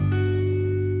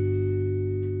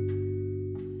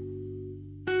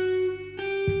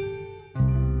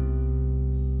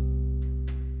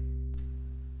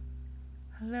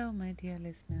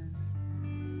listeners.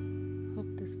 Hope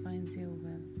this finds you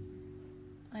well.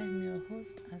 I am your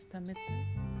host, Asta Mittal,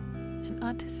 an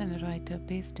artist and a writer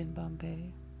based in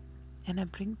Bombay, and I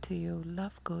bring to you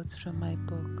love quotes from my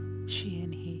book, She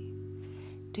and He.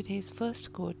 Today's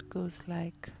first quote goes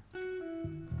like,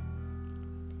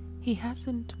 "He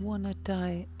hasn't worn a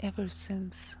tie ever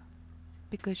since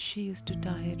because she used to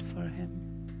tie it for him.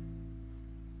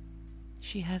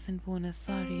 She hasn't worn a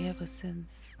sari ever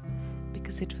since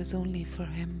because it was only for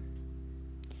him."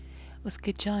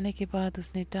 उसके जाने के बाद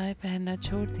उसने tie पहनना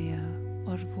छोड़ दिया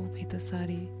और वो भी तो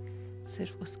साड़ी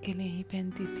सिर्फ उसके लिए ही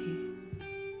पहनती थी.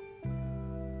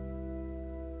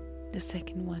 The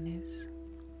second one is,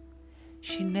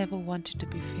 she never wanted to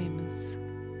be famous.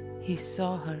 He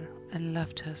saw her and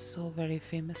loved her so very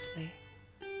famously.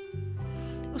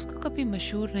 उसको कभी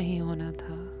मशहूर नहीं होना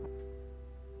था.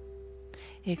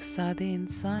 एक सादे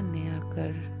इंसान ने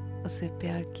आकर उसे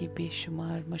प्यार की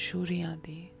बेशुमार मशहूरियाँ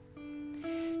दी.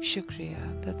 Shukriya.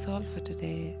 That's all for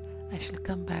today. I shall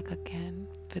come back again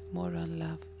with more on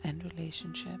love and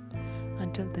relationship.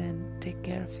 Until then, take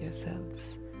care of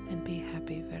yourselves and be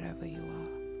happy wherever you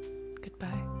are.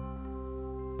 Goodbye.